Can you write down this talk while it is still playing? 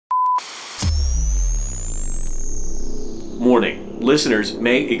Warning: listeners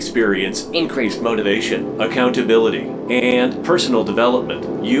may experience increased motivation, accountability, and personal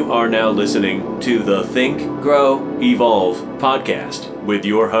development. You are now listening to the Think, Grow, Evolve podcast with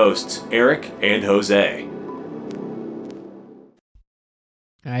your hosts, Eric and Jose.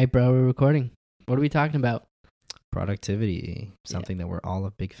 All right, bro, we're recording. What are we talking about? Productivity, something that we're all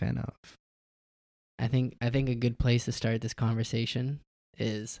a big fan of. I think a good place to start this conversation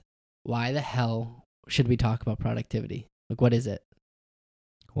is, why the hell should we talk about productivity? Like, what is it?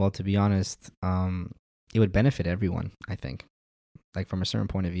 Well, to be honest, it would benefit everyone, I think. Like, from a certain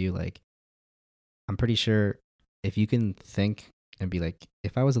point of view, like, I'm pretty sure if you can think and be like,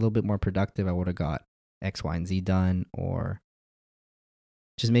 if I was a little bit more productive, I would have got X, Y, and Z done, or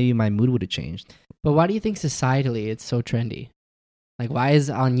just maybe my mood would have changed. But why do you think societally it's so trendy? Like, why is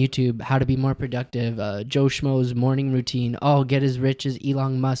on YouTube how to be more productive, Joe Schmo's morning routine, get as rich as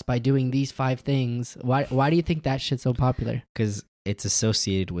Elon Musk by doing these 5 things? Why do you think that shit's so popular? Because it's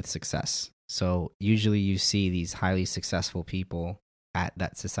associated with success. So usually you see these highly successful people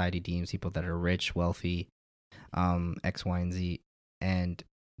that society deems people that are rich, wealthy, X, Y, and Z, and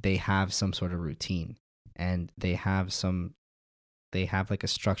they have some sort of routine, and they have like a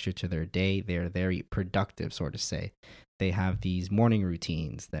structure to their day. They're very productive, sort of say. They have these morning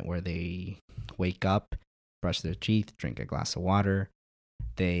routines where they wake up, brush their teeth, drink a glass of water.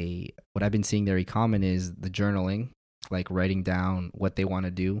 What I've been seeing very common is the journaling, like writing down what they want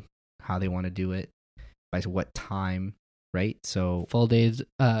to do, how they want to do it, by what time, right? So full day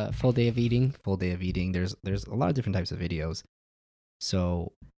of eating. Full day of eating. There's a lot of different types of videos.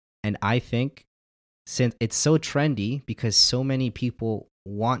 So, and I think since it's so trendy because so many people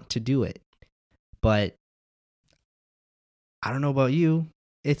want to do it, but I don't know about you,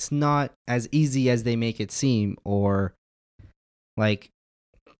 it's not as easy as they make it seem, or like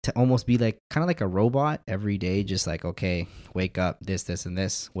to almost be like kind of like a robot every day, just like, okay, wake up, this, and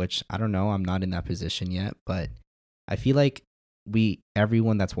this, which I don't know, I'm not in that position yet, but I feel like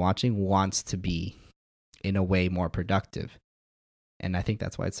everyone that's watching wants to be in a way more productive. And I think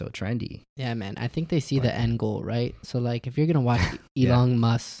that's why it's so trendy. Yeah, man. I think they see the end goal, right? So, like, if you're going to watch Elon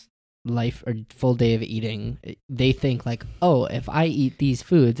Musk's life or full day of eating, they think like, if I eat these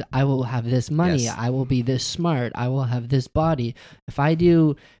foods, I will have this money. Yes. I will be this smart. I will have this body. If I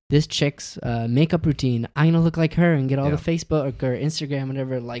do this chick's makeup routine, I'm going to look like her and get all the Facebook or Instagram,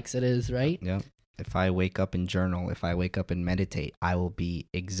 whatever likes it is, right? Yeah. If I wake up and journal, if I wake up and meditate, I will be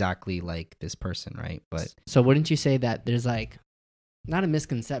exactly like this person, right? But so wouldn't you say that there's like, not a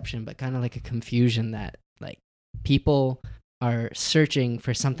misconception, but kind of like a confusion that like people are searching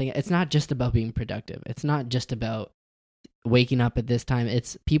for something. It's not just about being productive. It's not just about waking up at this time.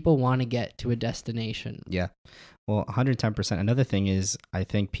 It's people want to get to a destination. Yeah. Well, 110%. Another thing is, I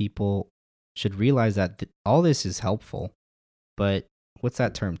think people should realize that all this is helpful, but what's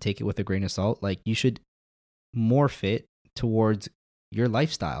that term? Take it with a grain of salt. Like, you should morph it towards your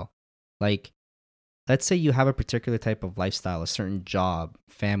lifestyle. Like, let's say you have a particular type of lifestyle, a certain job,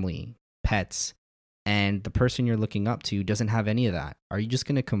 family, pets, and the person you're looking up to doesn't have any of that. Are you just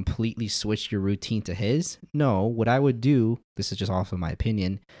going to completely switch your routine to his? No. What I would do, this is just off of my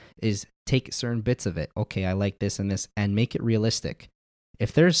opinion, is take certain bits of it. Okay, I like this and this, and make it realistic.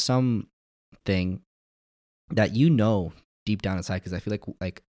 If there's something that you know deep down inside, because I feel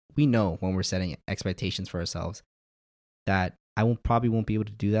like we know when we're setting expectations for ourselves that probably won't be able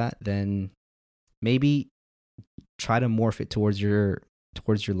to do that, then maybe try to morph it towards your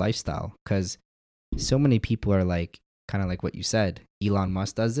lifestyle, because so many people are like, kind of like what you said, Elon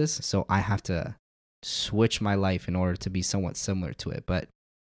Musk does this, so I have to switch my life in order to be somewhat similar to it. But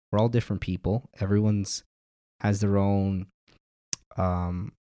we're all different people. Everyone's has their own,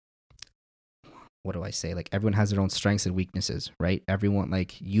 what do I say? Like, everyone has their own strengths and weaknesses, right? Everyone,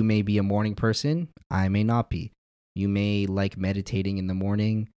 like, you may be a morning person, I may not be. You may like meditating in the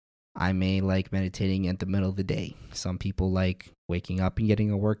morning, I may like meditating at the middle of the day. Some people like waking up and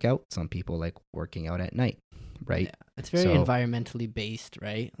getting a workout. Some people like working out at night, right? Yeah, it's very environmentally based,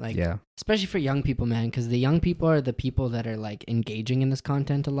 right? Like, especially for young people, man, because the young people are the people that are like engaging in this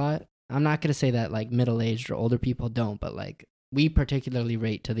content a lot. I'm not going to say that like middle-aged or older people don't, but like we particularly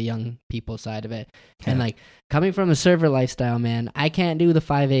rate to the young people side of it. And like coming from a server lifestyle, man, I can't do the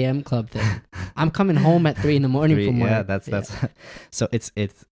 5 a.m. club thing. I'm coming home at 3 in the morning from work. Yeah, that's so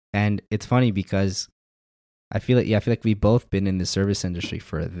and it's funny because I feel like we've both been in the service industry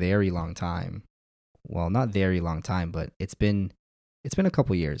for a very long time. Well, not very long time, but it's been a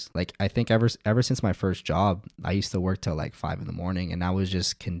couple years. Like, I think ever since my first job, I used to work till like 5 in the morning, and I was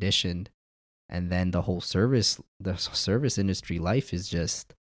just conditioned. And then the service industry life is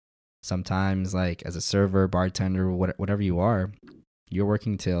just Sometimes, like, as a server, bartender, whatever you are, you're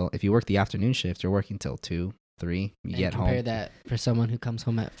working till, if you work the afternoon shift, you're working till 2, 3, you get home. Compare that for someone who comes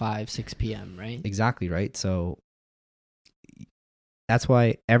home at 5, 6 p.m., right? Exactly, right? So that's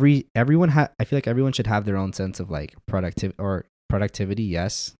why I feel like everyone should have their own sense of like productivity,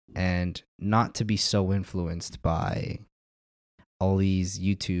 yes, and not to be so influenced by all these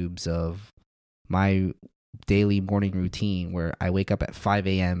YouTubes of my daily morning routine where I wake up at 5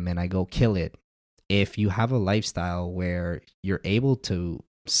 a.m. and I go kill it. If you have a lifestyle where you're able to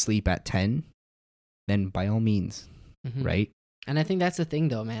sleep at 10, then by all means, right? And I think that's the thing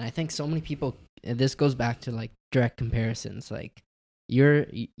though, man. I think so many people, this goes back to like direct comparisons. Like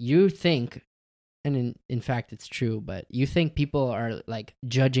you think, and in fact it's true, but you think people are like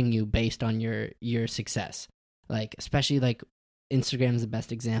judging you based on your success. Like, especially like Instagram is the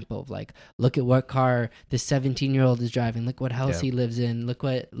best example of like, look at what car this 17-year-old is driving. Look what house he lives in. Look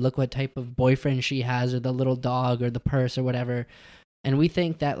what type of boyfriend she has, or the little dog, or the purse, or whatever. And we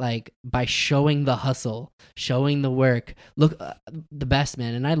think that like by showing the hustle, showing the work, look the best,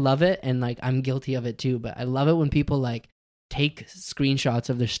 man. And I love it, and like I'm guilty of it too. But I love it when people like take screenshots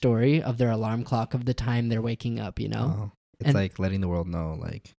of their story, of their alarm clock, of the time they're waking up. You know, it's like letting the world know,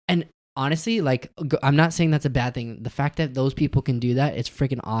 like. And honestly, like, I'm not saying that's a bad thing. The fact that those people can do that, it's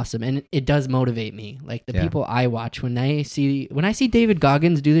freaking awesome, and it does motivate me. Like the people I watch, when I see David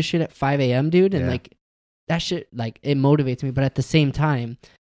Goggins do this shit at 5 a.m., dude, and like that shit, like it motivates me. But at the same time,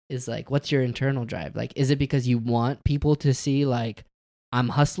 is like, what's your internal drive? Like, is it because you want people to see like I'm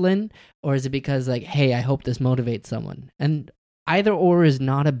hustling, or is it because like, hey, I hope this motivates someone? And either or is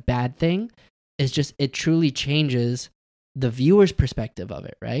not a bad thing. It's just it truly changes the viewer's perspective of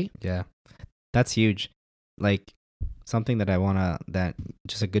it, right? Yeah, that's huge. Like something that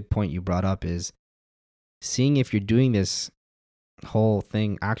just a good point you brought up is seeing if you're doing this whole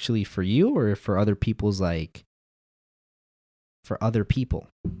thing actually for you or for other people's, like for other people,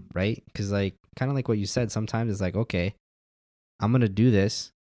 right? Because like kind of like what you said, sometimes it's like, okay, I'm gonna do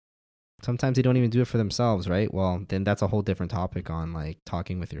this. Sometimes they don't even do it for themselves, right? Well, then that's a whole different topic on like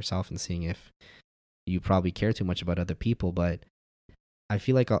talking with yourself and seeing if you probably care too much about other people. But I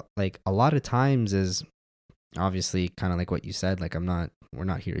feel like a lot of times is obviously kind of like what you said, like we're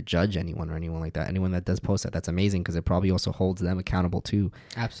not here to judge anyone or anyone like that. Anyone that does post that's amazing, because it probably also holds them accountable too.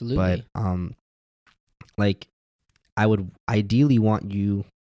 Absolutely. But like I would ideally want you,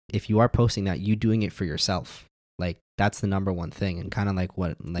 if you are posting that, you doing it for yourself. Like that's the number one thing. And kind of like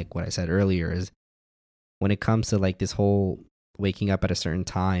what I said earlier is when it comes to like this whole waking up at a certain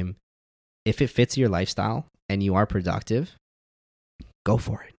time, if it fits your lifestyle and you are productive, go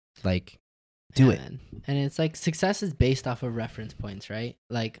for it. Like, do it. Man. And it's like success is based off of reference points, right?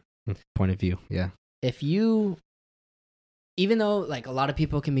 Like point of view. Yeah. If you, even though like a lot of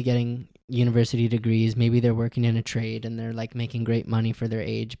people can be getting university degrees, maybe they're working in a trade and they're like making great money for their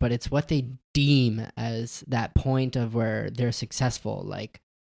age, but it's what they deem as that point of where they're successful. Like,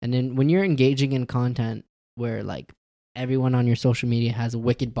 and then when you're engaging in content where like everyone on your social media has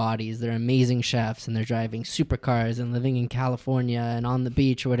wicked bodies, they're amazing chefs, and they're driving supercars and living in California and on the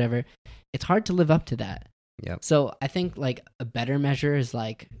beach or whatever, it's hard to live up to that. Yeah. So I think like a better measure is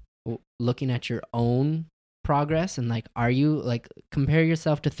like looking at your own progress and like, are you like, compare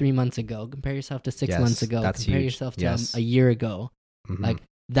yourself to 3 months ago, compare yourself to 6 months ago, compare huge. yourself to a year ago. Like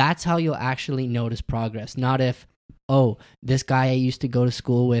that's how you'll actually notice progress. Not if, oh, this guy I used to go to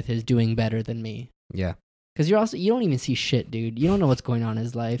school with is doing better than me. Yeah. Because you don't even see shit, dude. You don't know what's going on in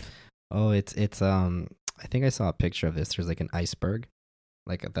his life. Oh, it's I think I saw a picture of this. There's like an iceberg,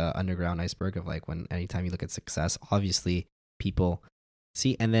 like the underground iceberg of like when anytime you look at success, obviously people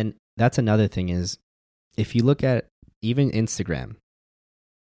see. And then that's another thing is if you look at even Instagram,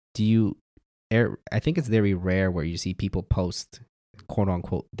 I think it's very rare where you see people post quote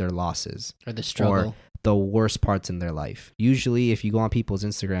unquote their losses or the struggle or the worst parts in their life. Usually if you go on people's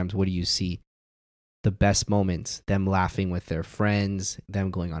Instagrams, what do you see? The best moments, them laughing with their friends,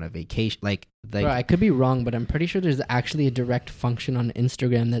 them going on a vacation. Like Bro, I could be wrong, but I'm pretty sure there's actually a direct function on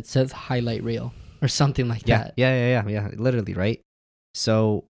Instagram that says highlight reel or something like that. Yeah, literally, right?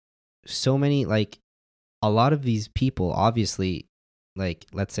 So many, like a lot of these people, obviously, like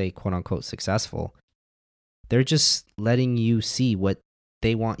let's say quote unquote successful, they're just letting you see what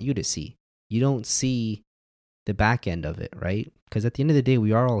they want you to see. You don't see the back end of it, right? Because at the end of the day,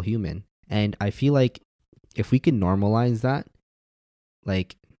 we are all human. And I feel like if we could normalize that,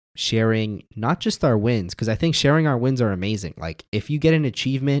 like sharing not just our wins, because I think sharing our wins are amazing. Like if you get an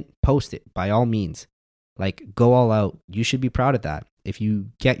achievement, post it by all means. Like go all out. You should be proud of that. If you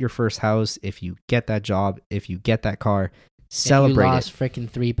get your first house, if you get that job, if you get that car, celebrate if you lost freaking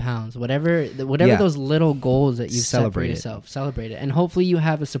 3 pounds, whatever those little goals that you've set for yourself, celebrate it. And hopefully you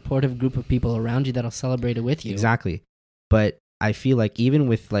have a supportive group of people around you that'll celebrate it with you. Exactly. But I feel like even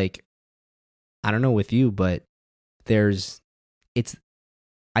with like, I don't know with you, but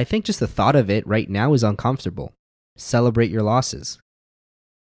I think just the thought of it right now is uncomfortable. Celebrate your losses.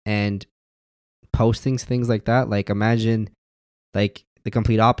 And posting things like that, like imagine like the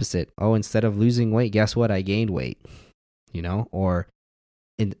complete opposite. Oh, instead of losing weight, guess what? I gained weight. You know, or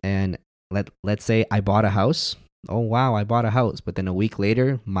let's say I bought a house. Oh wow, I bought a house, but then a week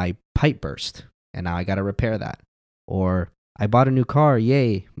later my pipe burst and now I got to repair that. Or I bought a new car,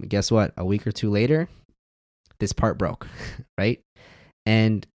 yay. Guess what? A week or two later, this part broke, right?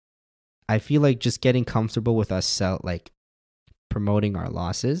 And I feel like just getting comfortable with us like promoting our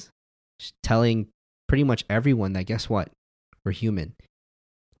losses, telling pretty much everyone that guess what? We're human.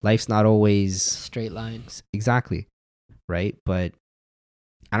 Life's not always straight lines. Exactly. Right? But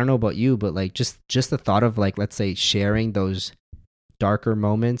I don't know about you, but like just the thought of like, let's say sharing those darker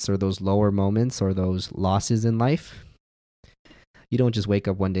moments or those lower moments or those losses in life. You don't just wake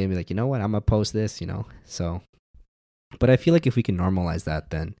up one day and be like, you know what, I'm going to post this, you know? So, but I feel like if we can normalize that,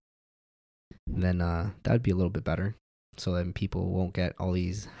 then that would be a little bit better. So then people won't get all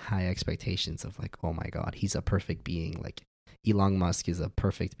these high expectations of like, oh my God, he's a perfect being. Like Elon Musk is a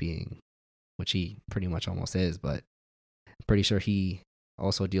perfect being, which he pretty much almost is, but I'm pretty sure he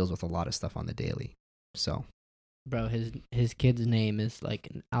also deals with a lot of stuff on the daily. So, bro, his kid's name is like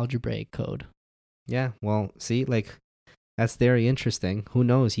an algebraic code. Yeah, well, see, like that's very interesting. Who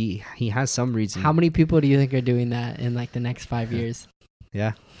knows? He has some reason. How many people do you think are doing that in like the next 5 years?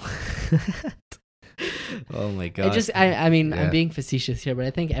 Yeah. Oh my God. I mean, I'm being facetious here, but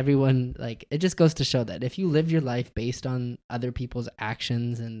I think everyone, like, it just goes to show that if you live your life based on other people's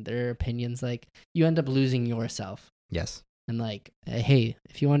actions and their opinions, like, you end up losing yourself. Yes. And like, hey,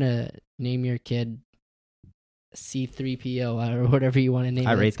 if you want to name your kid C3PO or whatever you want to name it,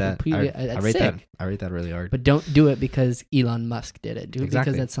 I rate that. I rate that really hard. But don't do it because Elon Musk did it. Do it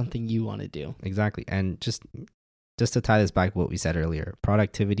because that's something you want to do. Exactly. And just to tie this back to what we said earlier,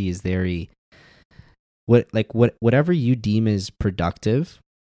 productivity is very whatever you deem as productive.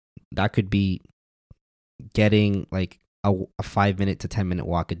 That could be getting like a 5-minute to 10-minute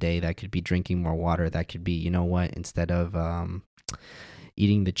walk a day. That could be drinking more water. That could be, you know what, instead of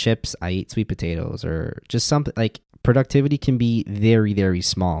eating the chips, I eat sweet potatoes, or just something. Like productivity can be very, very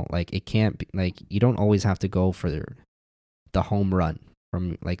small. Like it can't be like, you don't always have to go for the home run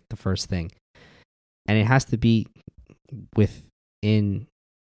from like the first thing. And it has to be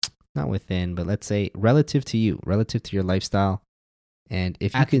not within, but let's say relative to you, relative to your lifestyle. And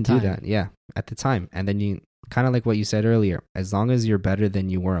if you can do that, yeah, at the time. And then you kind of like what you said earlier, as long as you're better than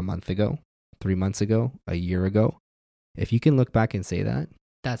you were a month ago, 3 months ago, a year ago, if you can look back and say that,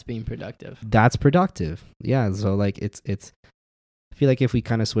 that's being productive. That's productive. Yeah. So like it's, I feel like if we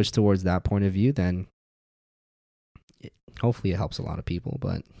kind of switch towards that point of view, then hopefully it helps a lot of people.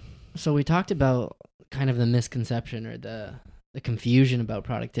 But so we talked about kind of the misconception or the confusion about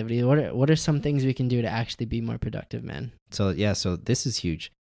productivity. What are some things we can do to actually be more productive, man? So yeah, so this is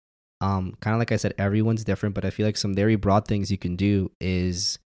huge. Kind of like I said, everyone's different, but I feel like some very broad things you can do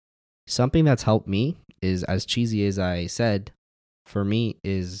is something that's helped me is, as cheesy as I said, for me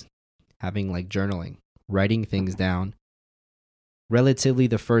is having like journaling, writing things down. Relatively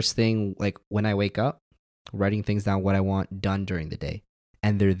the first thing, like when I wake up, writing things down, what I want done during the day.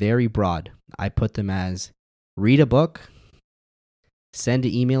 And they're very broad. I put them as read a book, send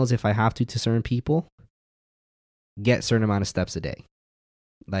emails if I have to certain people, get a certain amount of steps a day.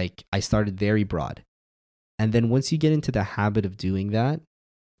 Like I started very broad. And then once you get into the habit of doing that,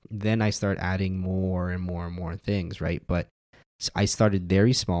 then I start adding more and more and more things, right? But I started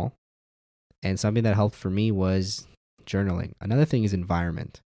very small. And something that helped for me was journaling. Another thing is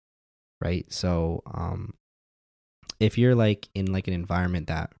environment, right? So if you're like in like an environment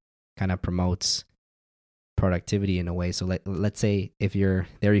that kind of promotes productivity in a way, so let's say if you're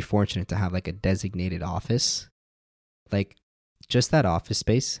very fortunate to have like a designated office, like just that office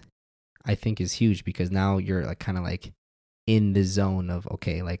space I think is huge, because now you're like kind of like in the zone of,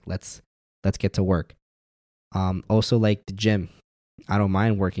 okay, like let's get to work. Also like the gym, I don't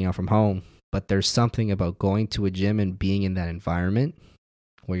mind working out from home, but there's something about going to a gym and being in that environment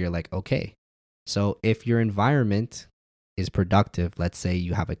where you're like, okay, so if your environment is productive, let's say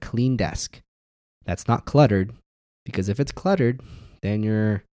you have a clean desk that's not cluttered, because if it's cluttered, then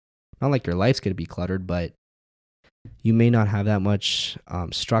you're not like your life's going to be cluttered, but you may not have that much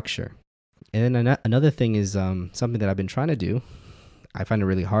structure. And then another thing is something that I've been trying to do, I find it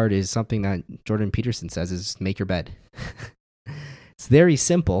really hard, is something that Jordan Peterson says is make your bed. It's very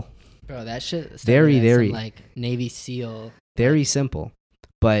simple. Bro, that shit Very like Navy SEAL. Very simple.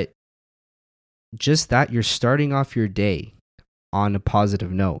 But just that you're starting off your day on a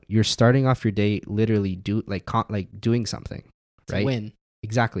positive note. You're starting off your day literally doing something, right? To win.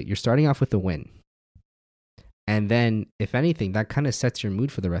 Exactly. You're starting off with a win. And then, if anything, that kind of sets your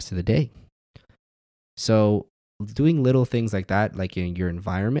mood for the rest of the day. So, doing little things like that, like in your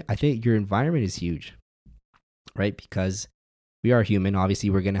environment, I think your environment is huge, right? Because we are human. Obviously,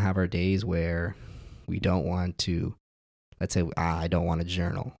 we're going to have our days where we don't want to, let's say, I don't want to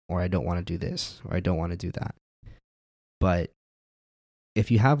journal, or I don't want to do this, or I don't want to do that. But if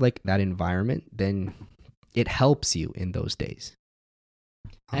you have like that environment, then it helps you in those days.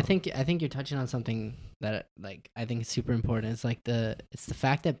 I think you're touching on something that like I think is super important. It's like the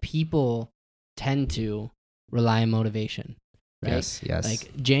fact that people tend to rely on motivation. Right? Yes.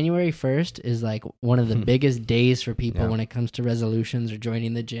 Like January 1st is like one of the biggest days for people when it comes to resolutions or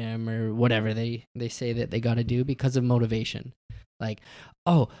joining the gym or whatever they say that they got to do because of motivation. Like,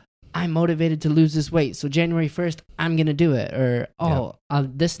 oh, I'm motivated to lose this weight, so January 1st, I'm going to do it. Or,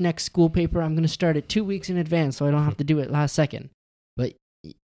 this next school paper, I'm going to start it 2 weeks in advance so I don't have to do it last second. But,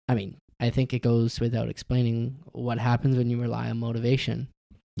 I mean, I think it goes without explaining what happens when you rely on motivation.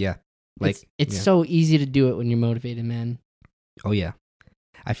 Yeah. It's so easy to do it when you're motivated, man. Oh, yeah.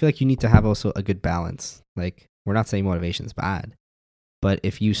 I feel like you need to have also a good balance. Like, we're not saying motivation is bad, but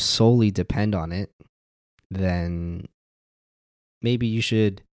if you solely depend on it, then maybe you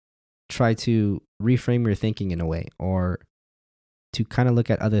should try to reframe your thinking in a way, or to kind of look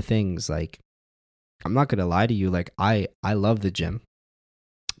at other things. Like, I'm not going to lie to you. Like, I love the gym.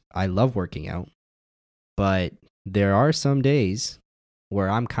 I love working out, but there are some days where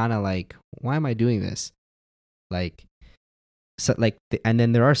I'm kind of like, why am I doing this? Like, and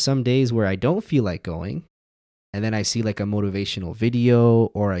then there are some days where I don't feel like going, and then I see like a motivational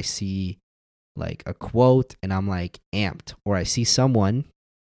video, or I see like a quote, and I'm like amped, or I see someone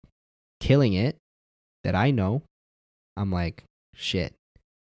killing it that I know, I'm like, shit.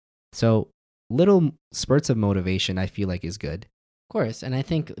 So little spurts of motivation I feel like is good. Of course. And I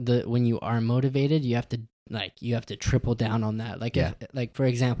think when you are motivated, you have to triple down on that. Like, if, for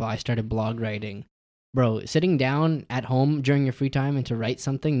example, I started blog writing. Bro, sitting down at home during your free time and to write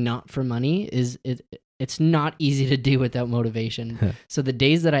something not for money it's not easy to do without motivation. So the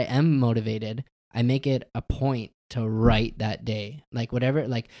days that I am motivated, I make it a point to write that day. Like, whatever,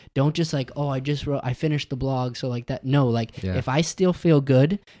 like, don't just like, oh, I finished the blog, so like that. No, like, if I still feel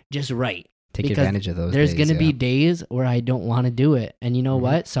good, just write. Take advantage of those There's days. going to be days where I don't want to do it. And you know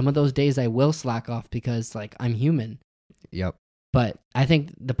what? Some of those days I will slack off because, like, I'm human. Yep. But I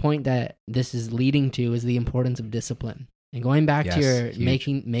think the point that this is leading to is the importance of discipline. And going back to your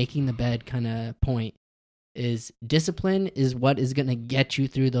making the bed kind of point, is discipline is what is going to get you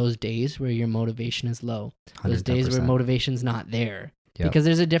through those days where your motivation is low. 110%. Those days where motivation's not there. Yep. Because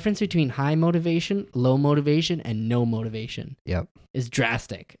there's a difference between high motivation, low motivation, and no motivation. Yep. It's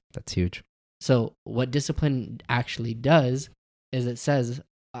drastic. That's huge. So what discipline actually does is it says,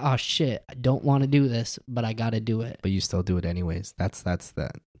 oh shit, I don't want to do this, but I got to do it. But you still do it anyways. That's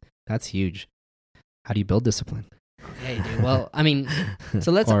huge. How do you build discipline? Okay, dude. Well, I mean,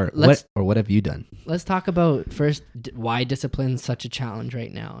 so let's what have you done? Let's talk about first why discipline is such a challenge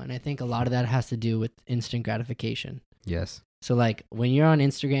right now. And I think a lot of that has to do with instant gratification. Yes. So like when you're on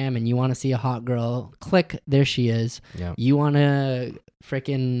Instagram and you want to see a hot girl, click, there she is. Yeah. You want to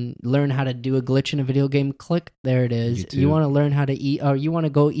freaking learn how to do a glitch in a video game, click, there it is. You want to learn how to eat, or you want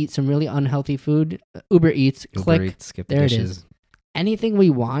to go eat some really unhealthy food, Uber Eats, click, skip there dishes. It is. Anything we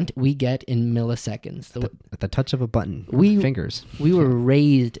want, we get in milliseconds. At the touch of a button, fingers. We were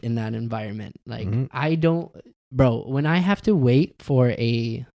raised in that environment. Like, when I have to wait for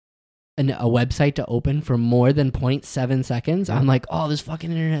a website to open for more than 0.7 seconds, I'm like, oh, this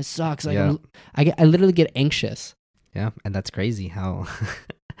fucking internet sucks. Like, I literally get anxious. Yeah, and that's crazy how...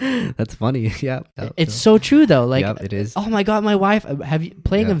 That's funny. Yeah. It's so true though. Like, it is. Oh my God, my wife,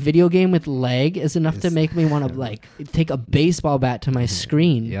 playing a video game with lag is enough to make me want to like take a baseball bat to my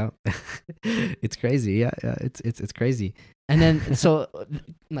screen. Yeah. It's crazy. Yeah. It's crazy. And then, so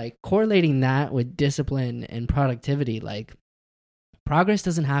like correlating that with discipline and productivity, like progress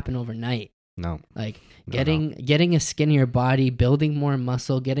doesn't happen overnight. No. Like getting a skinnier body, building more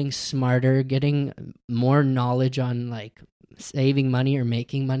muscle, getting smarter, getting more knowledge on like saving money or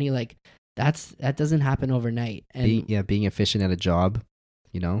making money, like that doesn't happen overnight. And being efficient at a job,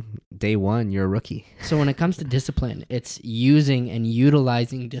 day one you're a rookie. So when it comes to discipline, it's using and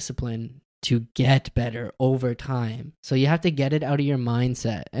utilizing discipline to get better over time. So you have to get it out of your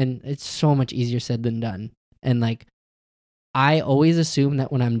mindset, and it's so much easier said than done. And like I always assume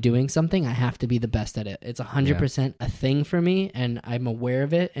that when I'm doing something, I have to be the best at it. It's 100% a thing for me, and I'm aware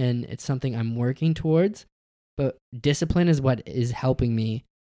of it, and it's something I'm working towards. But discipline is what is helping me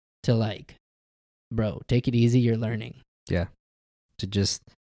to like, bro, take it easy. You're learning. Yeah. To just,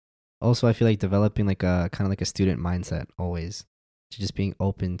 also, I feel like developing like a kind of like a student mindset always, to just being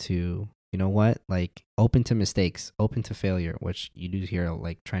open to, you know what, like open to mistakes, open to failure, which you do hear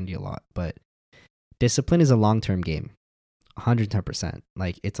like trendy a lot. But discipline is a long-term game. 110%.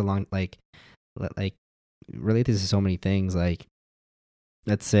 Like it's a long, like relate this to so many things. Like,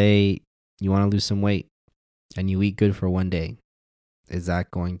 let's say you want to lose some weight and you eat good for one day. Is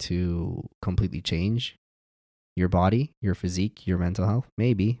that going to completely change your body, your physique, your mental health?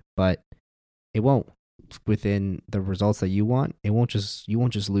 Maybe, but it won't. Within the results that you want, you won't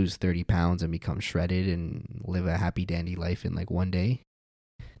just lose 30 pounds and become shredded and live a happy dandy life in like one day.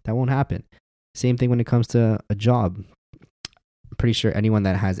 That won't happen. Same thing when it comes to a job. I'm pretty sure anyone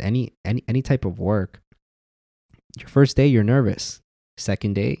that has any type of work, your first day you're nervous.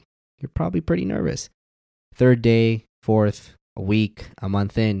 Second day, you're probably pretty nervous. Third day, fourth, a week, a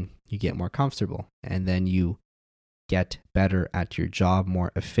month in, you get more comfortable, and then you get better at your job,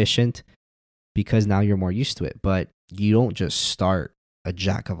 more efficient, because now you're more used to it. But you don't just start a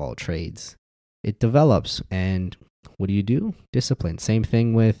jack of all trades. It develops, and what do? Discipline. Same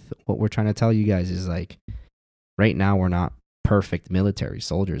thing with what we're trying to tell you guys is like, right now we're not perfect military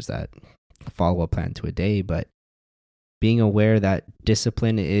soldiers that follow a plan to a day, but being aware that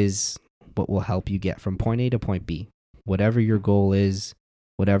discipline is what will help you get from point A to point B. Whatever your goal is,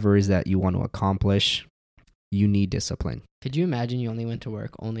 whatever is that you want to accomplish, you need discipline. Could you imagine you only went to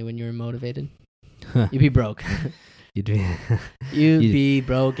work only when you were motivated? You'd be broke. You'd be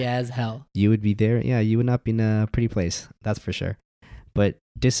broke as hell. You would be there. Yeah, you would not be in a pretty place. That's for sure. But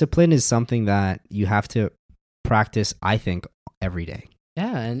discipline is something that you have to practice, I think, every day.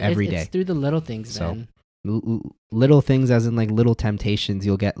 Yeah, and every day. It's through the little things, man. Little things, as in like little temptations.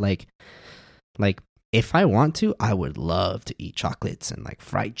 You'll get like if I want to, I would love to eat chocolates and like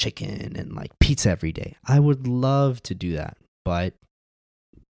fried chicken and like pizza every day. I would love to do that, but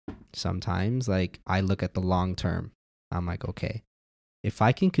sometimes like I look at the long term. I'm like, okay, if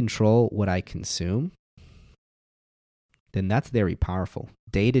I can control what I consume, then that's very powerful.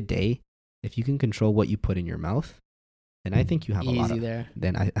 Day to day, if you can control what you put in your mouth, then I think you have a lot of there.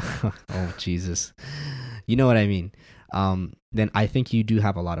 Then oh Jesus, you know what I mean. Then I think you do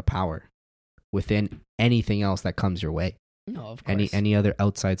have a lot of power within anything else that comes your way. No, of course. Any other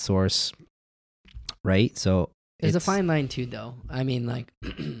outside source, right? So there's a fine line too, though. I mean, like,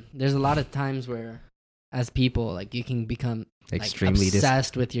 there's a lot of times where, as people, like, you can become extremely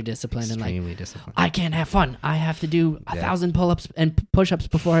obsessed with your discipline and like, disciplined. I can't have fun. I have to do 1,000 pull-ups and push-ups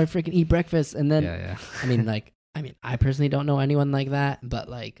before I freaking eat breakfast, and then I personally don't know anyone like that, but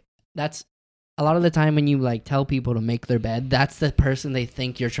like, that's a lot of the time when you like tell people to make their bed, that's the person they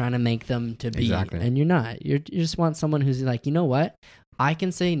think you're trying to make them to be. Exactly. And you're not. You just want someone who's like, you know what? I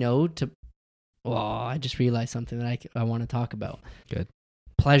can say no to. Oh, I just realized something that I want to talk about. Good.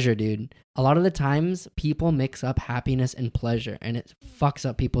 Pleasure, dude. A lot of the times people mix up happiness and pleasure, and it fucks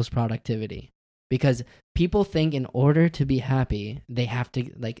up people's productivity. Because people think in order to be happy, they have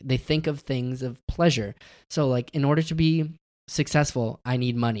to, like, they think of things of pleasure. So, like, in order to be successful, I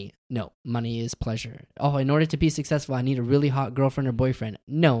need money. No, money is pleasure. Oh, in order to be successful, I need a really hot girlfriend or boyfriend.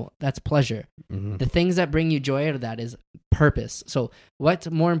 No, that's pleasure. Mm-hmm. The things that bring you joy out of that is purpose. So what's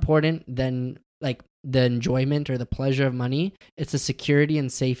more important than like the enjoyment or the pleasure of money? It's the security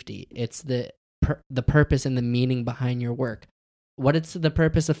and safety. It's the purpose and the meaning behind your work. What is the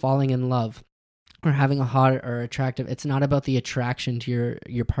purpose of falling in love or having a hot or attractive? It's not about the attraction to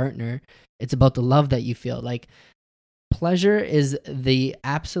your partner. It's about the love that you feel. Like, pleasure is the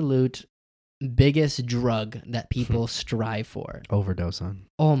absolute biggest drug that people strive for. Overdose on.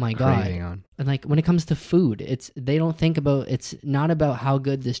 Oh my God. Craving on. And like when it comes to food, they don't think about, it's not about how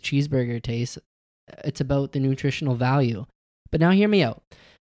good this cheeseburger tastes. It's about the nutritional value. But now hear me out.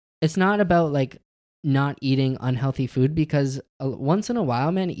 It's not about like not eating unhealthy food, because once in a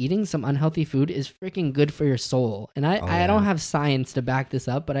while, man, eating some unhealthy food is freaking good for your soul. And I don't have science to back this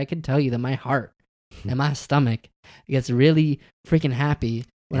up, but I can tell you that my heart and my stomach gets really freaking happy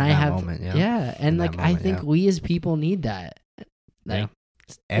when I have moment, and like moment, I think we as people need that. Like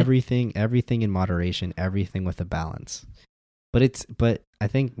everything in moderation, everything with a balance. But I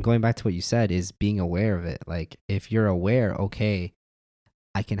think going back to what you said is being aware of it. Like if you're aware, okay,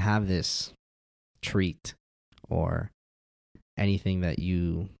 I can have this treat or anything that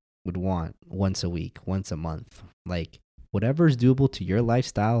you would want once a week, once a month, like whatever is doable to your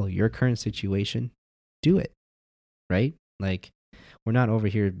lifestyle, your current situation, do it. Right? Like, we're not over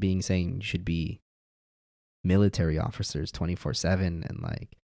here saying you should be military officers 24/7 and like,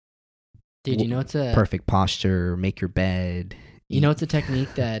 dude, you know, it's a perfect posture, make your bed. You know, it's a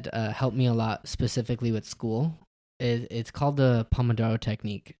technique that helped me a lot specifically with school. It's called the Pomodoro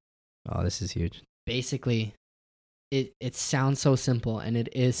technique. Oh, this is huge. Basically, it sounds so simple, and it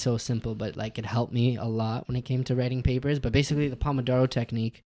is so simple, but like it helped me a lot when it came to writing papers. But basically, the Pomodoro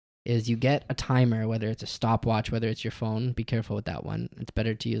technique is you get a timer, whether it's a stopwatch, whether it's your phone. Be careful with that one. It's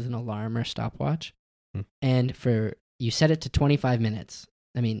better to use an alarm or stopwatch. And you set it to 25 minutes.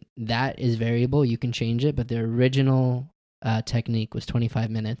 I mean, that is variable. You can change it, but the original technique was 25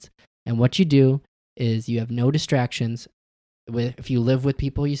 minutes. And what you do is you have no distractions. If you live with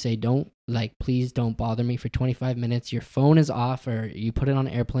people, you say, please don't bother me for 25 minutes. Your phone is off, or you put it on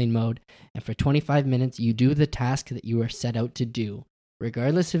airplane mode. And for 25 minutes, you do the task that you are set out to do.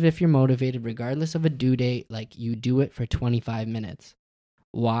 Regardless of if you're motivated, regardless of a due date, like, you do it for 25 minutes.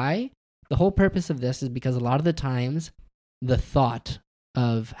 Why? The whole purpose of this is because a lot of the times the thought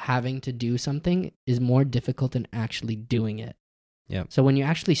of having to do something is more difficult than actually doing it. Yeah. So when you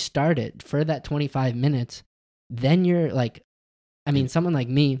actually start it for that 25 minutes, then you're like, I mean, someone like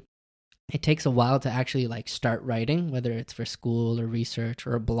me, it takes a while to actually like start writing, whether it's for school or research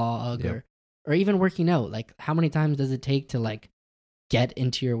or a blog or even working out. Like, how many times does it take to like get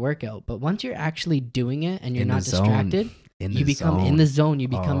into your workout? But once you're actually doing it and you're not distracted, you become in the zone, you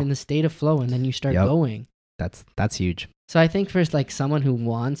become in the state of flow, and then you start going. That's huge. So I think for like someone who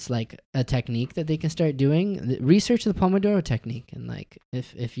wants like a technique that they can start doing, research the Pomodoro technique. And like,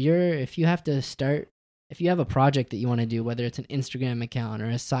 if you have a project that you want to do, whether it's an Instagram account or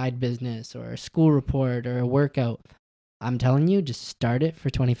a side business or a school report or a workout, I'm telling you, just start it for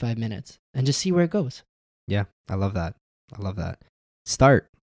 25 minutes and just see where it goes. Yeah, I love that. Start.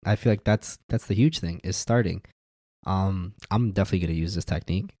 I feel like that's the huge thing, is starting. I'm definitely going to use this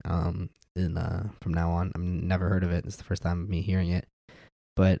technique from now on. I've never heard of it. It's the first time of me hearing it.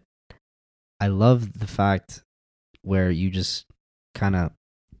 But I love the fact where you just kind of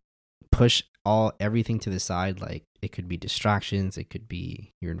push everything to the side. Like, it could be distractions, it could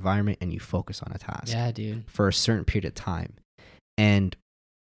be your environment, and you focus on a task. Yeah, dude. For a certain period of time. And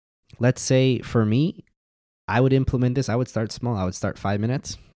let's say for me, I would implement this. I would start small. I would start 5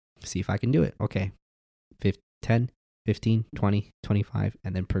 minutes, see if I can do it. Okay. 10, 15, 20, 25,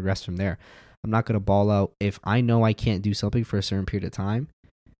 and then progress from there. I'm not going to ball out. If I know I can't do something for a certain period of time,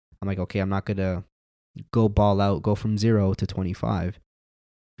 I'm like, okay, I'm not going to go ball out, go from 0 to 25,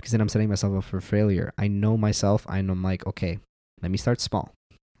 because then I'm setting myself up for failure. I know myself. I'm like, okay, let me start small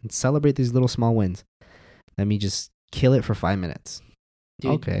and celebrate these little small wins. Let me just kill it for 5 minutes.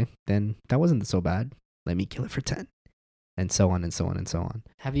 Dude. Okay, then that wasn't so bad. Let me kill it for 10, and so on and so on and so on.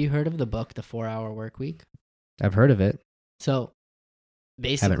 Have you heard of the book, The 4-Hour Workweek? I've heard of it. So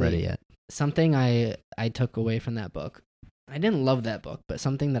basically, haven't read it yet. Something I took away from that book, I didn't love that book, but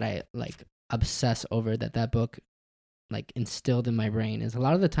something that I like obsess over that book like instilled in my brain is a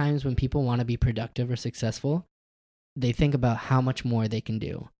lot of the times when people want to be productive or successful, they think about how much more they can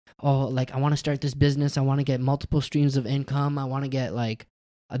do. Oh, like, I want to start this business. I want to get multiple streams of income. I want to get like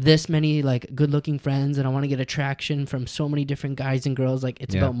this many like good looking friends, and I want to get attraction from so many different guys and girls. Like,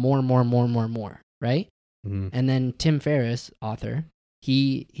 it's about more, right? Mm-hmm. And then Tim Ferriss, author,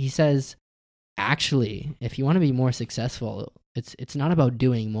 he says, actually, if you want to be more successful, it's not about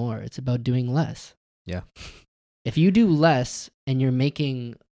doing more, it's about doing less. Yeah. If you do less and you're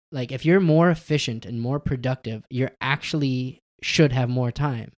making, like, if you're more efficient and more productive, you actually should have more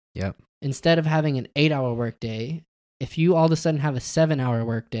time. Yep. Instead of having an 8-hour workday, if you all of a sudden have a 7-hour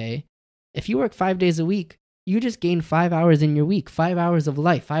workday, if you work 5 days a week, you just gain 5 hours in your week, 5 hours of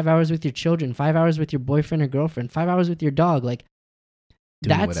life, 5 hours with your children, 5 hours with your boyfriend or girlfriend, 5 hours with your dog. Like,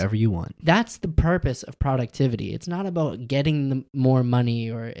 doing whatever you want. That's the purpose of productivity. It's not about getting more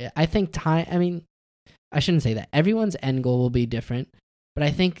money, or I think time. I mean, I shouldn't say that. Everyone's end goal will be different, but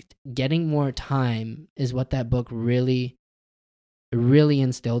I think getting more time is what that book really, really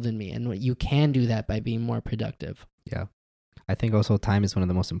instilled in me. And you can do that by being more productive. Yeah. I think also time is one of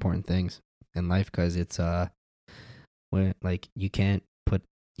the most important things in life, because it's when, like, you can't put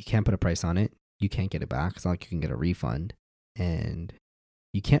a price on it. You can't get it back. It's not like you can get a refund, and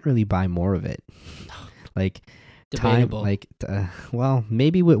you can't really buy more of it. Like, debatable. Time, like, well,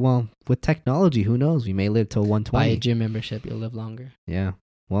 maybe with technology, who knows? We may live till 120. Buy a gym membership, you'll live longer. Yeah.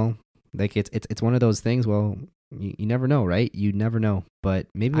 Well, like, it's one of those things. Well, you never know, right? You never know. But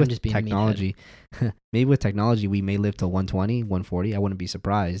maybe with technology, we may live till 120, 140. I wouldn't be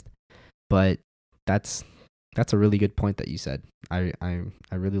surprised. But that's a really good point that you said. I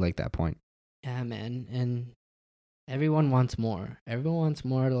really like that point. Yeah, man. And everyone wants more. Everyone wants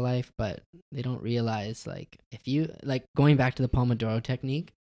more out of life, but they don't realize, like, if you, like, going back to the Pomodoro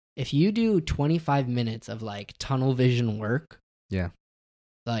technique, if you do 25 minutes of, like, tunnel vision work, yeah,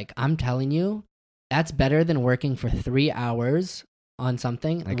 like, I'm telling you, that's better than working for 3 hours on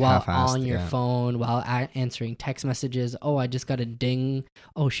something, like, while on your phone, while answering text messages. Oh, I just got a ding.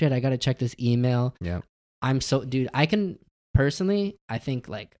 Oh, shit, I got to check this email. Yeah. Dude, I can, personally, I think,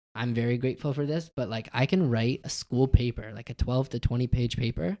 like, I'm very grateful for this, but, like, I can write a school paper, like a 12 to 20 page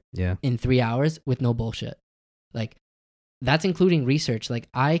paper in 3 hours with no bullshit. Like, that's including research. Like,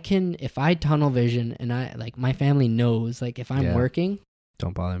 I can, if I tunnel vision and I, like, my family knows, like, if I'm working,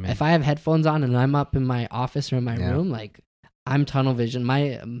 don't bother me. If I have headphones on and I'm up in my office or in my room, like, I'm tunnel vision.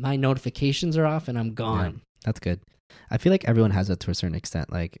 My notifications are off and I'm gone. Yeah, that's good. I feel like everyone has that to a certain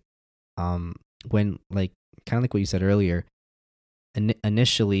extent. Like, when, like, kind of like what you said earlier,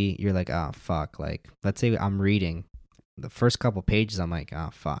 initially you're like, oh fuck, like, let's say I'm reading the first couple pages, I'm like, oh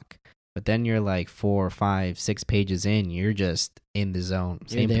fuck, but then you're like 4, 5, 6 pages in, you're just in the zone.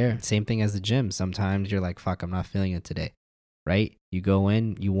 Same thing as the gym. Sometimes you're like, fuck, I'm not feeling it today, right? You go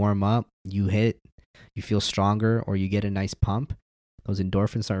in, you warm up, you hit, you feel stronger, or you get a nice pump, those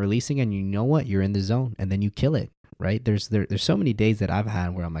endorphins start releasing, and you know what, you're in the zone, and then you kill it, right? There's so many days that I've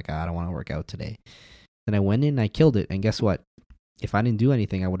had where I'm like, I don't want to work out today, then I went in, I killed it, and guess what? If I didn't do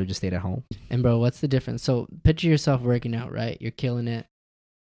anything, I would have just stayed at home. And bro, what's the difference? So picture yourself working out, right? You're killing it.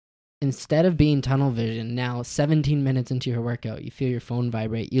 Instead of being tunnel vision, now 17 minutes into your workout, you feel your phone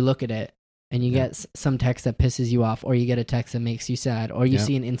vibrate. You look at it and you get some text that pisses you off, or you get a text that makes you sad, or you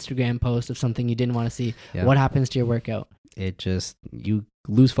see an Instagram post of something you didn't want to see. What happens to your workout? You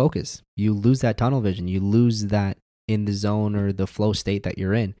lose focus. You lose that tunnel vision. You lose that in the zone or the flow state that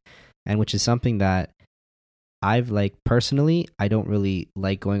you're in. And which is something that I've, like, personally, I don't really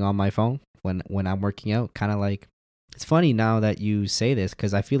like going on my phone when I'm working out. Kind of like, it's funny now that you say this,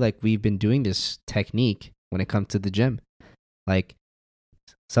 because I feel like we've been doing this technique when it comes to the gym. Like,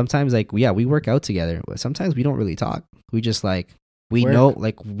 sometimes, like, we work out together, but sometimes we don't really talk. We just, like, we know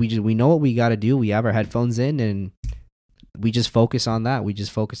what we got to do. We have our headphones in and we just focus on that. We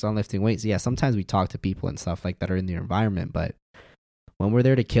just focus on lifting weights. Yeah, sometimes we talk to people and stuff like that are in the environment, but when we're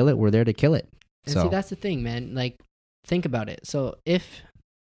there to kill it, we're there to kill it. And see, that's the thing, man. Like, think about it. So if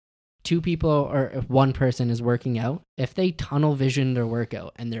 2 people or if 1 person is working out, if they tunnel vision their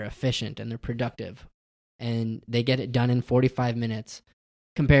workout and they're efficient and they're productive and they get it done in 45 minutes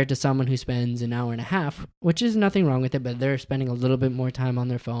compared to someone who spends an hour and a half, which is nothing wrong with it, but they're spending a little bit more time on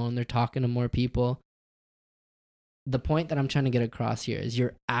their phone, they're talking to more people. The point that I'm trying to get across here is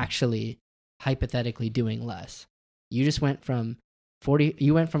you're actually hypothetically doing less. You just went from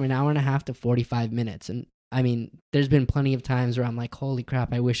an hour and a half to 45 minutes. And I mean, there's been plenty of times where I'm like, holy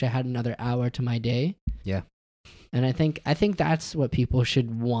crap, I wish I had another hour to my day. Yeah. And I think that's what people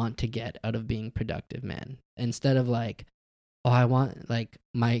should want to get out of being productive, man. Instead of like, oh, I want, like,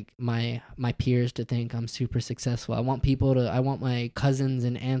 my peers to think I'm super successful. I want my cousins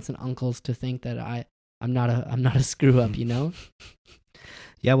and aunts and uncles to think that I'm not a screw up, you know?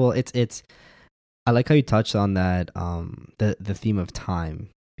 Yeah, well, it's I like how you touched on that, the theme of time,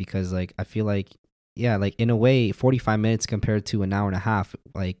 because, like, I feel like, yeah, like, in a way, 45 minutes compared to an hour and a half,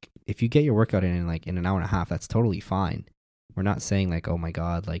 like, if you get your workout in an hour and a half, that's totally fine. We're not saying, like, oh my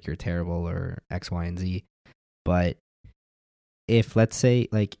God, like, you're terrible or X, Y, and Z. But if, let's say,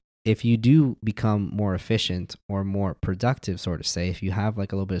 like, if you do become more efficient or more productive, sort of say, if you have,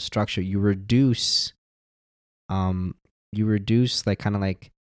 like, a little bit of structure, you reduce, like, kind of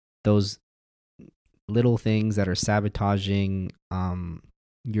like those little things that are sabotaging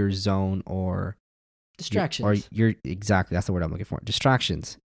your zone or distractions, exactly, that's the word I'm looking for,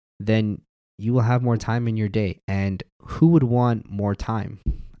 distractions. Then you will have more time in your day. And who would want more time?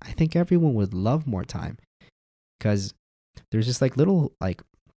 I think everyone would love more time, because there's just, like, little, like,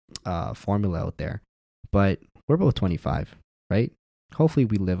 formula out there. But we're both 25, right? Hopefully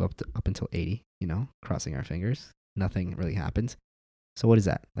we live up until 80, you know, crossing our fingers. Nothing really happens. So what is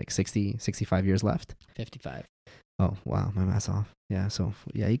that? Like 60, 65 years left? 55. Oh, wow. My math's off. Yeah. So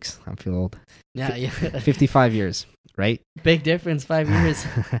yikes. I feel old. Yeah. 55 years, right? Big difference, 5 years.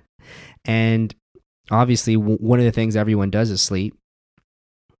 And obviously one of the things everyone does is sleep.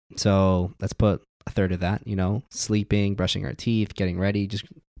 So let's put a third of that, you know, sleeping, brushing our teeth, getting ready, just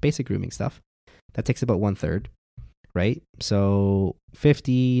basic grooming stuff. That takes about 1/3, right? So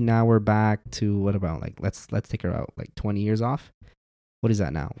 50, now we're back to, what about, like, let's take her out, like, 20 years off. What is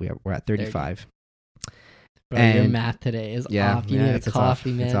that now? We're at 35. 30. Bro, your math today is off. You need a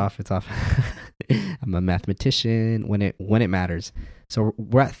coffee, man. It's off. I'm a mathematician when it matters. So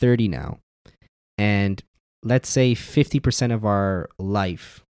we're at 30 now. And let's say 50% of our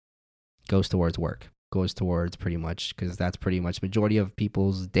life goes towards work, goes towards pretty much, because that's pretty much majority of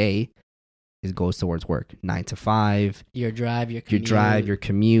people's day goes towards work. 9 to 5. Your drive, your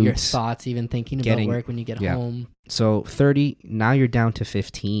commute. Your thoughts, even thinking about work when you get home. So 30, now you're down to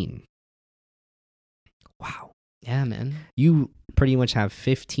 15. Wow. Yeah, man. You pretty much have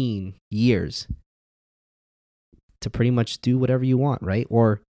 15 years to pretty much do whatever you want, right?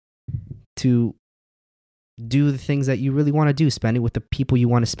 Or to do the things that you really want to do, spend it with the people you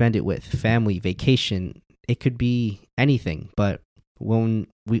want to spend it with, family, vacation. It could be anything. But when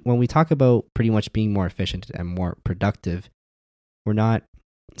we talk about pretty much being more efficient and more productive, we're not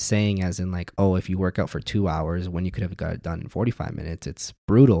saying as in like, oh, if you work out for 2 hours when you could have got it done in 45 minutes, it's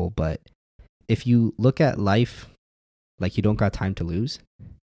brutal. But if you look at life like you don't got time to lose,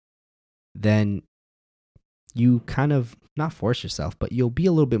 then you kind of not force yourself, but you'll be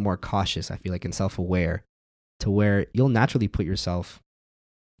a little bit more cautious, I feel like, and self-aware, to where you'll naturally put yourself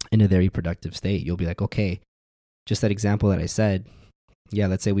in a very productive state. You'll be like, okay, just that example that I said, yeah,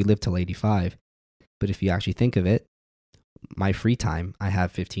 let's say we live till 85, but if you actually think of it, my free time, I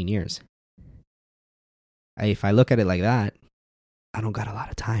have 15 years. If I look at it like that, I don't got a lot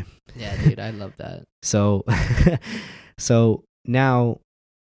of time. Yeah, dude, I love that. So now,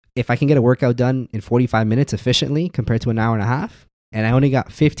 if I can get a workout done in 45 minutes efficiently compared to an hour and a half, and I only got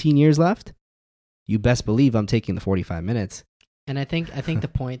 15 years left, you best believe I'm taking the 45 minutes. And I think the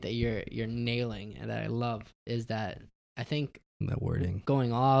point that you're nailing and that I love is that I think that wording going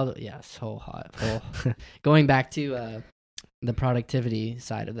so hot. Going back to the productivity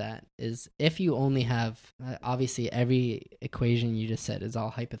side of that is, if you only have obviously every equation you just said is all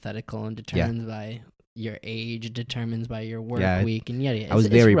hypothetical and determined by your age, determines by your work week, and I was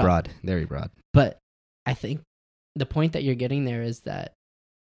very broad. But I think the point that you're getting there is that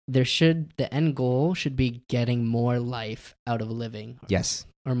the end goal should be getting more life out of living. Yes.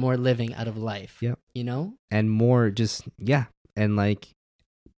 Or more living out of life. Yep. You know? And more just, and like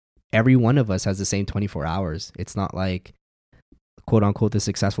every one of us has the same 24 hours. It's not like, quote unquote, the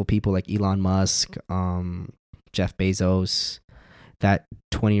successful people like Elon Musk, Jeff Bezos, that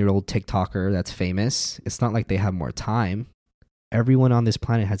 20-year-old TikToker that's famous. It's not like they have more time. Everyone on this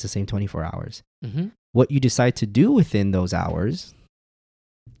planet has the same 24 hours. Mm-hmm. What you decide to do within those hours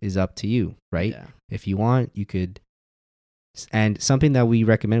is up to you, right? Yeah. If you want, you could. And something that we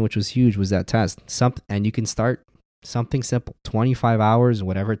recommend, which was huge, was that test. And you can start something simple, 25 hours,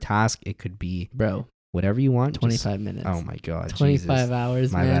 whatever task it could be. Bro. Whatever you want. 25 minutes. Oh my God. 25 Jesus.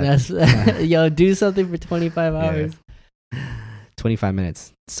 hours, My man. bad. That's yo, do something for 25 hours. 25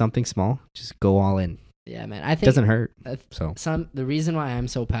 minutes. Something small. Just go all in. Yeah, man. I think it doesn't hurt. So the reason why I'm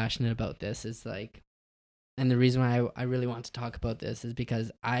so passionate about this is like, and the reason why I really want to talk about this is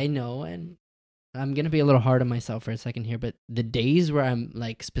because I know, and I'm going to be a little hard on myself for a second here, but the days where I'm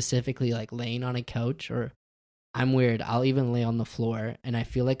like specifically like laying on a couch, or I'm weird, I'll even lay on the floor and I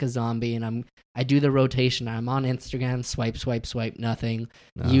feel like a zombie, and I do the rotation. I'm on Instagram, swipe, swipe, swipe, nothing.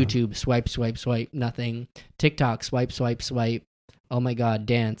 YouTube, swipe, swipe, swipe, nothing. TikTok, swipe, swipe, swipe. Oh my God,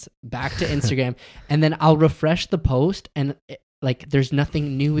 dance. Back to Instagram. And then I'll refresh the post and like there's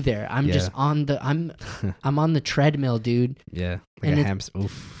nothing new there. I'm just on the I'm on the treadmill, dude. Yeah. Like a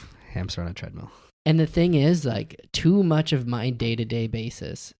hamster on a treadmill. And the thing is, like, too much of my day-to-day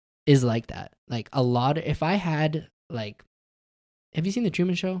basis is like that. Like if I had like, have you seen the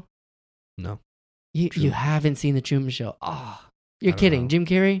Truman Show? No. You haven't seen the Truman Show. Oh, you're kidding. Jim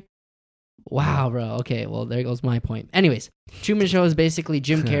Carrey? Wow, bro. Okay, well, there goes my point. Anyways, Truman Show is basically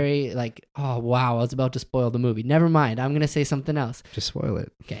Jim Carrey, like, oh, wow, I was about to spoil the movie. Never mind. I'm going to say something else. Just spoil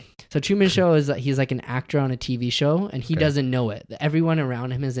it. Okay. So Truman Show is, he's like an actor on a TV show, and he doesn't know it. Everyone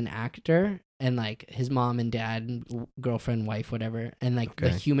around him is an actor, and like his mom and dad, and girlfriend, wife, whatever, and like the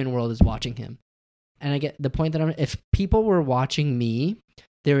human world is watching him. And I get the point that if people were watching me,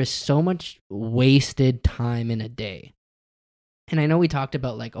 there is so much wasted time in a day. And I know we talked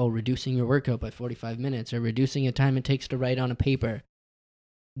about like, reducing your workout by 45 minutes or reducing the time it takes to write on a paper.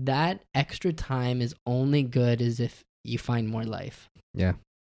 That extra time is only good as if you find more life. Yeah.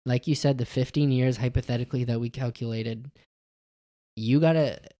 Like you said, the 15 years hypothetically that we calculated,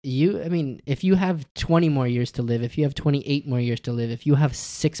 if you have 20 more years to live, if you have 28 more years to live, if you have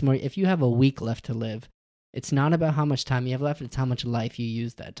if you have a week left to live, it's not about how much time you have left, it's how much life you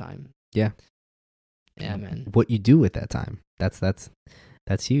use that time. Yeah. Yeah, man. What you do with that time.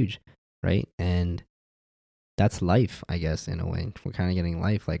 That's huge, right? And that's life, I guess, in a way. We're kind of getting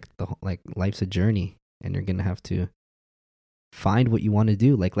life, like life's a journey, and you're gonna have to find what you want to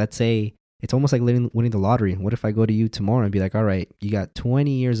do. Like, let's say it's almost like winning the lottery. What if I go to you tomorrow and be like, all right, you got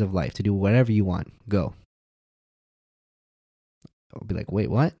 20 years of life to do whatever you want. Go. I'll be like, wait,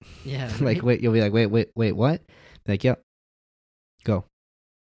 what? Yeah. Right? Like, wait, you'll be like, wait, what? Like, yep, go.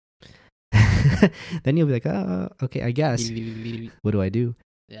 Then you'll be like, oh, okay, I guess. What do I do?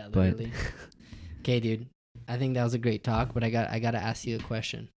 Yeah, literally. Okay, dude. I think that was a great talk, but I got to ask you a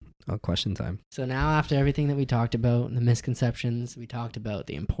question. Oh, question time. So now, after everything that we talked about, the misconceptions, we talked about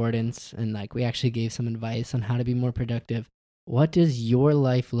the importance, and like we actually gave some advice on how to be more productive. What does your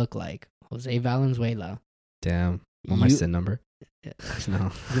life look like, Jose Valenzuela? Damn. Want my SIN number?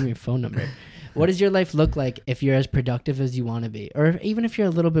 No. Give me your phone number. What does your life look like if you're as productive as you want to be? Or even if you're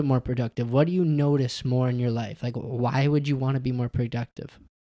a little bit more productive, what do you notice more in your life? Like, why would you want to be more productive?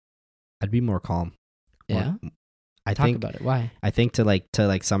 I'd be more calm. Yeah? I Talk think about it. Why? I think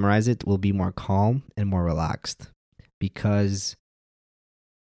to summarize it, we'll be more calm and more relaxed, because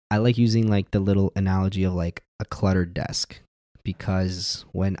I like using like the little analogy of like a cluttered desk, because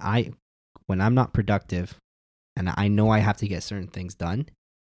when I'm not productive and I know I have to get certain things done,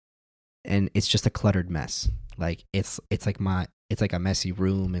 and it's just a cluttered mess. Like it's like a messy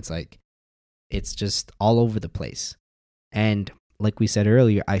room. It's just all over the place. And like we said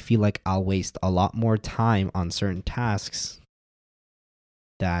earlier, I feel like I'll waste a lot more time on certain tasks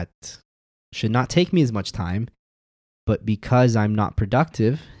that should not take me as much time, but because I'm not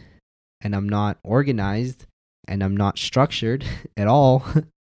productive and I'm not organized and I'm not structured at all,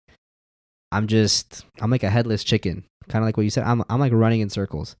 I'm like a headless chicken. Kind of like what you said. I'm like running in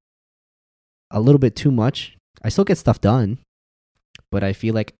circles. A little bit too much. I still get stuff done, but I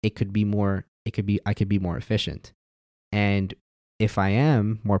feel like I could be more efficient. And if I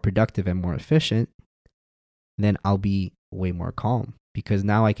am more productive and more efficient, then I'll be way more calm, because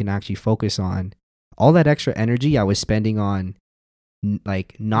now I can actually focus on all that extra energy I was spending on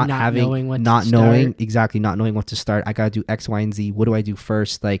like not knowing what to start. I got to do X, Y, and Z. What do I do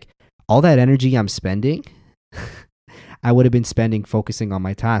first? Like all that energy I'm spending, I would have been spending focusing on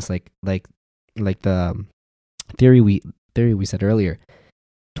my task. Like the theory we said earlier,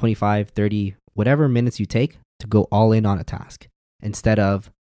 25, 30, whatever minutes you take to go all in on a task, instead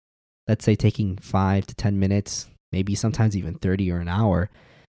of, let's say, taking 5 to 10 minutes, maybe sometimes even 30 or an hour.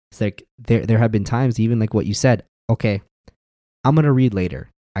 It's like there have been times, even like what you said, okay, I'm going to read later.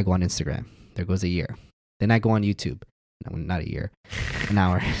 I go on Instagram. There goes a year. Then I go on YouTube. No, not a year. An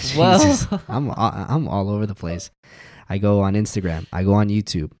hour. Jesus. I'm all over the place. I go on Instagram. I go on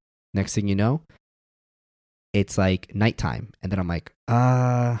YouTube. Next thing you know, it's like nighttime. And then I'm like,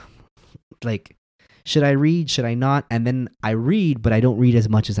 should I read? Should I not? And then I read, but I don't read as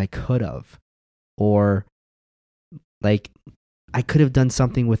much as I could have. Or like I could have done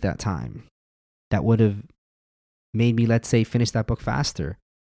something with that time that would have made me, let's say, finish that book faster,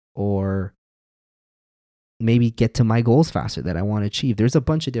 or maybe get to my goals faster that I want to achieve. There's a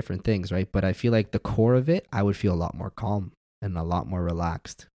bunch of different things, right? But I feel like the core of it, I would feel a lot more calm and a lot more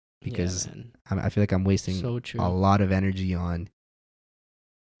relaxed, because I feel like I'm wasting a lot of energy on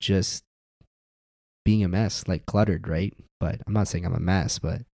just being a mess, like cluttered, right? But I'm not saying I'm a mess,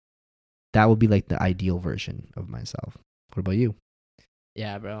 but that would be like the ideal version of myself. What about you?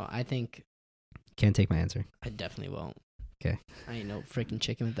 Yeah, bro. I think... Can't take my answer. I definitely won't. Okay. I ain't no freaking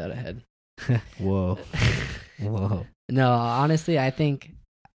chicken without a head. Whoa. Whoa. No, honestly, I think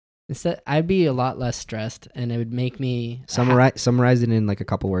instead I'd be a lot less stressed, and it would make me... Summarize it in like a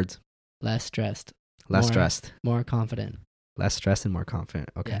couple words. Less stressed. More confident. Less stressed and more confident.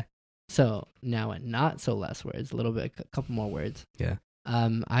 Okay. Yeah. So now in not so less words, a couple more words. Yeah.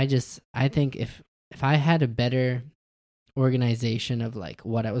 I think if I had a better organization of like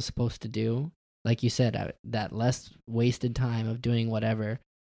what I was supposed to do, like you said, that less wasted time of doing whatever,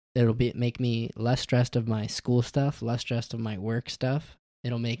 it'll make me less stressed of my school stuff, less stressed of my work stuff.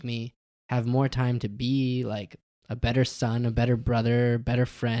 It'll make me have more time to be like a better son, a better brother, better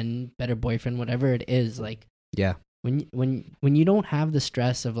friend, better boyfriend, whatever it is. Like, yeah. When you don't have the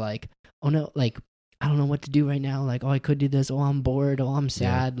stress of like, oh no, like I don't know what to do right now. Like, oh, I could do this. Oh, I'm bored. Oh, I'm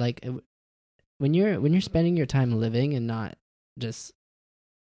sad. Yeah. Like when you're spending your time living and not just,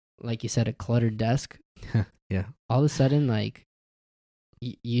 like you said, a cluttered desk. Yeah. All of a sudden, like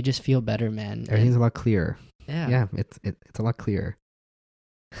you just feel better, man. Everything's a lot clearer. Yeah. Yeah. It's a lot clearer.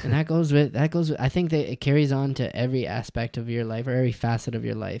 And that goes with, I think that it carries on to every aspect of your life or every facet of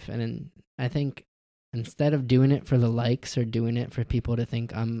your life. And I think instead of doing it for the likes or doing it for people to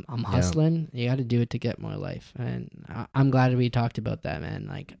think I'm hustling, you got to do it to get more life. And I'm glad we talked about that, man.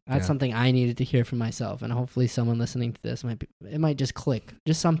 Like that's something I needed to hear from myself, and hopefully someone listening to this might just click,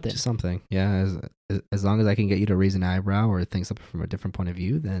 just something. Yeah. As long as I can get you to raise an eyebrow or think something from a different point of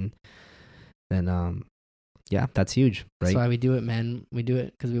view, then yeah, that's huge, right? That's why we do it, man. We do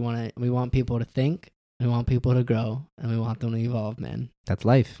it because we want people to think, We want people to grow, and we want them to evolve, man. That's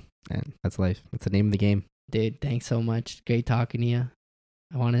life, man. That's life. That's the name of the game. Dude, thanks so much. Great talking to you.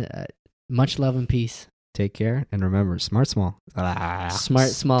 I want to much love and peace. Take care, and remember, smart small. Smart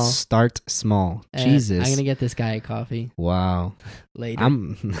small. Start small. Jesus. I'm gonna get this guy a coffee. Wow. Later.